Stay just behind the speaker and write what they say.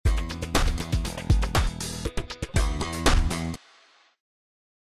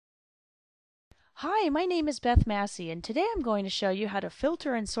Hi, my name is Beth Massi, and today I'm going to show you how to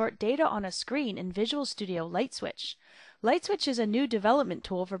filter and sort data on a screen in Visual Studio LightSwitch. LightSwitch is a new development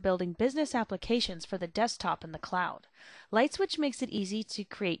tool for building business applications for the desktop and the cloud. LightSwitch makes it easy to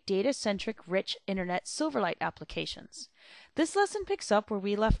create data-centric, rich Internet Silverlight applications. This lesson picks up where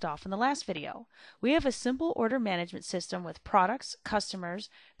we left off in the last video. We have a simple order management system with products, customers,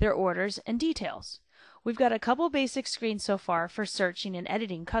 their orders, and details. We've got a couple basic screens so far for searching and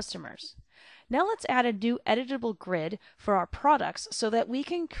editing customers. Now let's add a new editable grid for our products so that we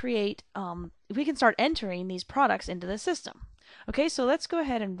can start entering these products into the system. Okay, so let's go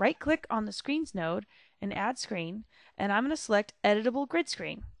ahead and right click on the screens node and add screen, and I'm going to select editable grid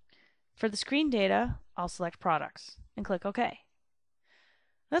screen. For the screen data, I'll select products and click OK.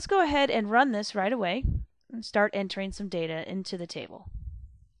 Let's go ahead and run this right away and start entering some data into the table.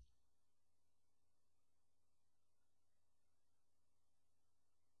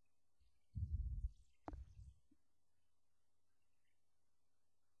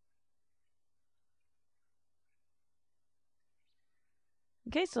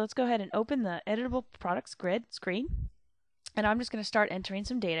 Okay, so let's go ahead and open the editable products grid screen, and I'm just going to start entering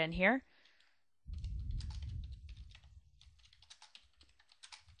some data in here.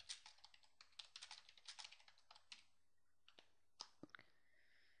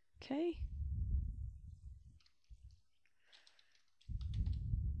 Okay.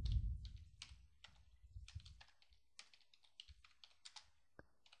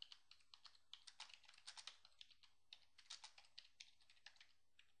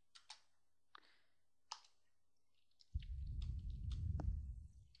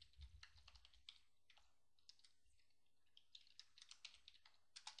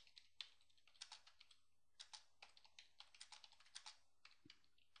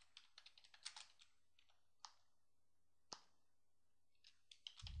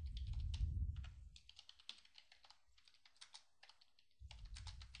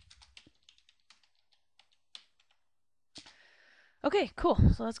 Okay, cool.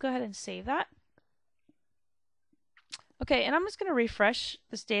 So let's go ahead and save that. Okay, and I'm just going to refresh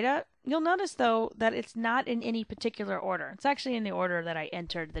this data. You'll notice, though, that it's not in any particular order. It's actually in the order that I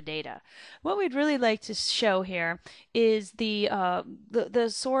entered the data. What we'd really like to show here is the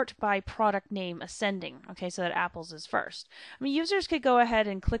sort by product name ascending. Okay, so that Apple's is first. I mean, users could go ahead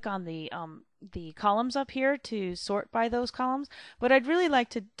and click on the columns up here to sort by those columns, but I'd really like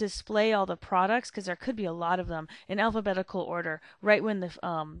to display all the products because there could be a lot of them in alphabetical order right when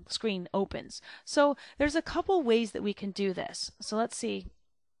the screen opens. So there's a couple ways that we can do this. So let's see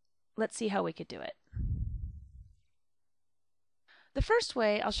how we could do it. The first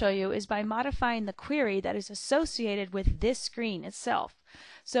way I'll show you is by modifying the query that is associated with this screen itself.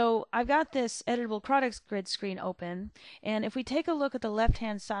 So I've got this editable products grid screen open, and if we take a look at the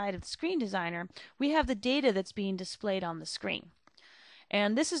left-hand side of the Screen Designer, we have the data that's being displayed on the screen.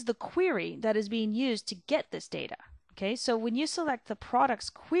 And this is the query that is being used to get this data. Okay, so when you select the products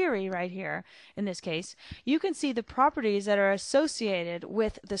query right here, in this case, you can see the properties that are associated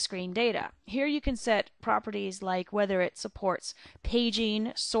with the screen data. Here you can set properties like whether it supports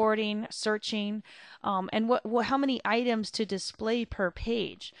paging, sorting, searching, and how many items to display per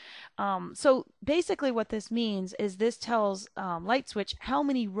page. So basically what this means is this tells LightSwitch how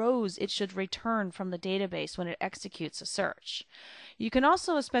many rows it should return from the database when it executes a search. You can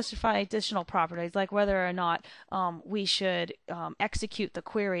also specify additional properties like whether or not we should execute the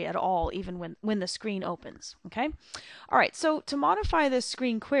query at all even when the screen opens. Okay? All right, so to modify this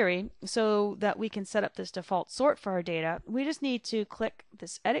screen query so that we can set up this default sort for our data, we just need to click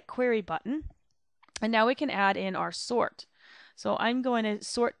this Edit Query button, and now we can add in our sort. So I'm going to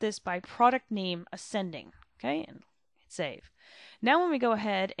sort this by product name ascending. Okay, and hit save. Now when we go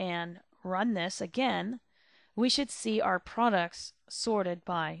ahead and run this again, we should see our products sorted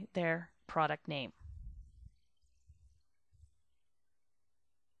by their product name.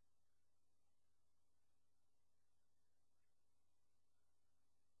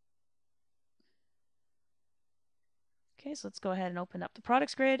 Okay, so let's go ahead and open up the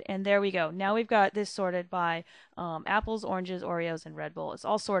products grid, and there we go. Now we've got this sorted by apples, oranges, Oreos, and Red Bull. It's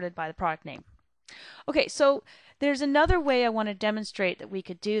all sorted by the product name. Okay, so there's another way I want to demonstrate that we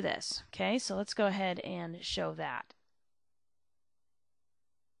could do this. Okay, so let's go ahead and show that.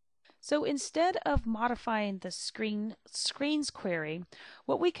 So instead of modifying the screens query,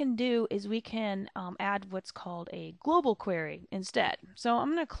 what we can do is we can add what's called a global query instead. So I'm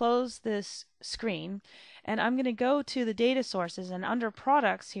going to close this screen, and I'm going to go to the data sources, and under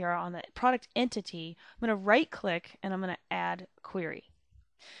products here on the product entity, I'm going to right click and I'm going to add query.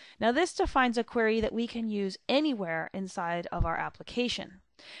 Now this defines a query that we can use anywhere inside of our application.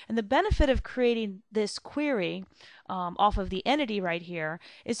 And the benefit of creating this query off of the entity right here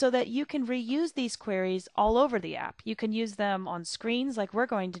is so that you can reuse these queries all over the app. You can use them on screens like we're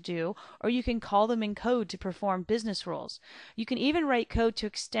going to do, or you can call them in code to perform business rules. You can even write code to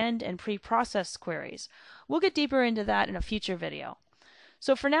extend and pre-process queries. We'll get deeper into that in a future video.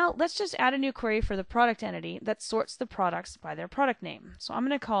 So for now, let's just add a new query for the product entity that sorts the products by their product name. So I'm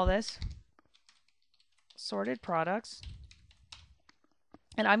going to call this sorted products.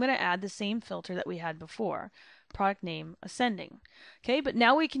 And I'm going to add the same filter that we had before, product name ascending. Okay, but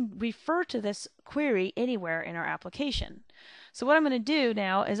now we can refer to this query anywhere in our application. So what I'm going to do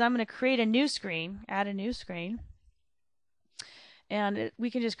now is I'm going to create a new screen, add a new screen. And we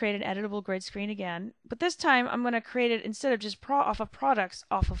can just create an editable grid screen again. But this time I'm going to create it instead of just off of products,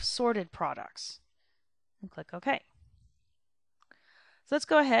 off of sorted products. And click OK. So let's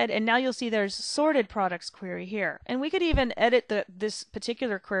go ahead, and now you'll see there's sorted products query here. And we could even edit this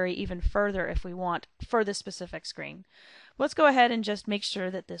particular query even further if we want for this specific screen. Let's go ahead and just make sure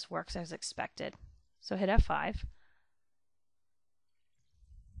that this works as expected. So hit F5.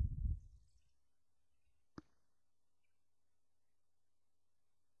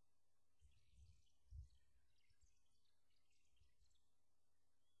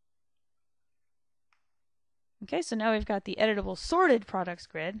 Okay, so now we've got the editable sorted products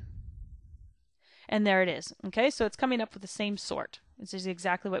grid. And there it is. Okay, so it's coming up with the same sort. This is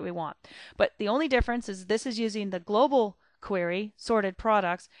exactly what we want. But the only difference is this is using the global query, sorted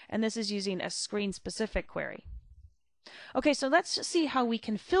products, and this is using a screen-specific query. Okay, so let's just see how we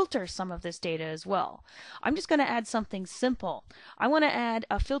can filter some of this data as well. I'm just going to add something simple. I want to add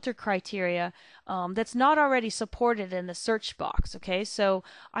a filter criteria that's not already supported in the search box. Okay, so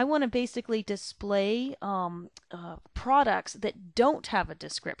I want to basically display products that don't have a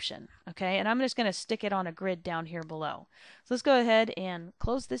description. Okay, and I'm just going to stick it on a grid down here below. So let's go ahead and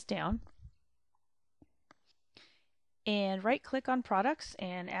close this down. And right-click on products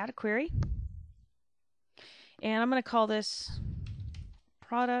and add a query. And I'm going to call this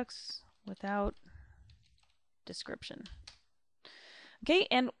products without description. Okay,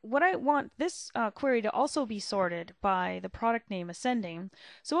 and what I want this query to also be sorted by the product name ascending.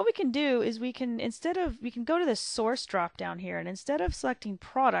 So what we can do is we can go to this source drop down here, and instead of selecting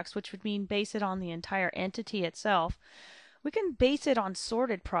products, which would mean base it on the entire entity itself, we can base it on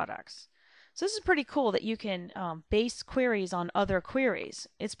sorted products. So this is pretty cool that you can base queries on other queries.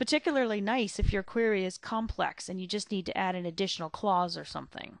 It's particularly nice if your query is complex and you just need to add an additional clause or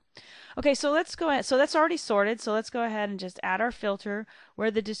something. Okay, so let's go ahead. So that's already sorted. So let's go ahead and just add our filter where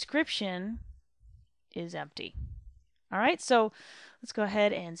the description is empty. All right, so let's go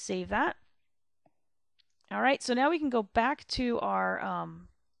ahead and save that. All right, so now we can go back to our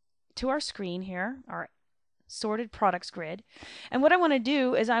screen here, our sorted products grid. And what I want to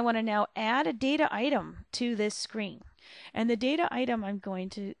do is I want to now add a data item to this screen. And the data item I'm going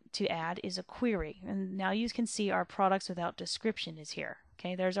to add is a query. And now you can see our products without description is here.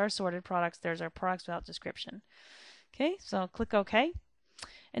 Okay, there's our sorted products, there's our products without description. Okay, so click OK.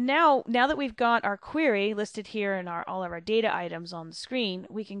 And now that we've got our query listed here and all of our data items on the screen,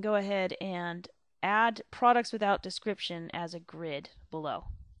 we can go ahead and add products without description as a grid below.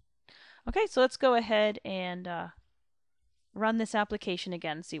 Okay, so let's go ahead and run this application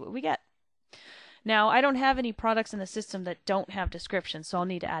again and see what we get. Now, I don't have any products in the system that don't have description, so I'll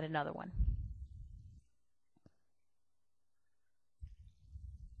need to add another one.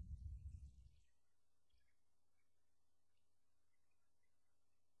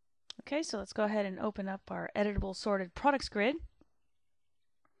 Okay, so let's go ahead and open up our editable sorted products grid.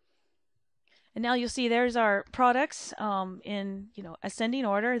 And now you'll see there's our products in ascending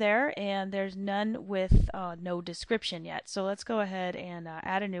order there, and there's none with no description yet. So let's go ahead and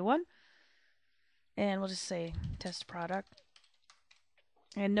add a new one. And we'll just say test product.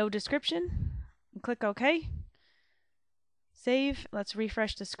 And no description. And click OK. Save. Let's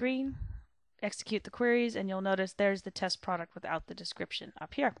refresh the screen. Execute the queries, and you'll notice there's the test product without the description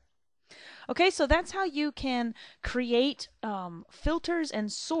up here. Okay, so that's how you can create filters and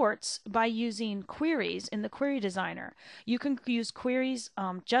sorts by using queries in the Query Designer. You can use queries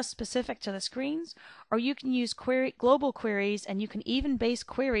just specific to the screens, or you can use global queries, and you can even base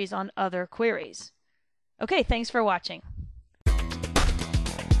queries on other queries. Okay, thanks for watching.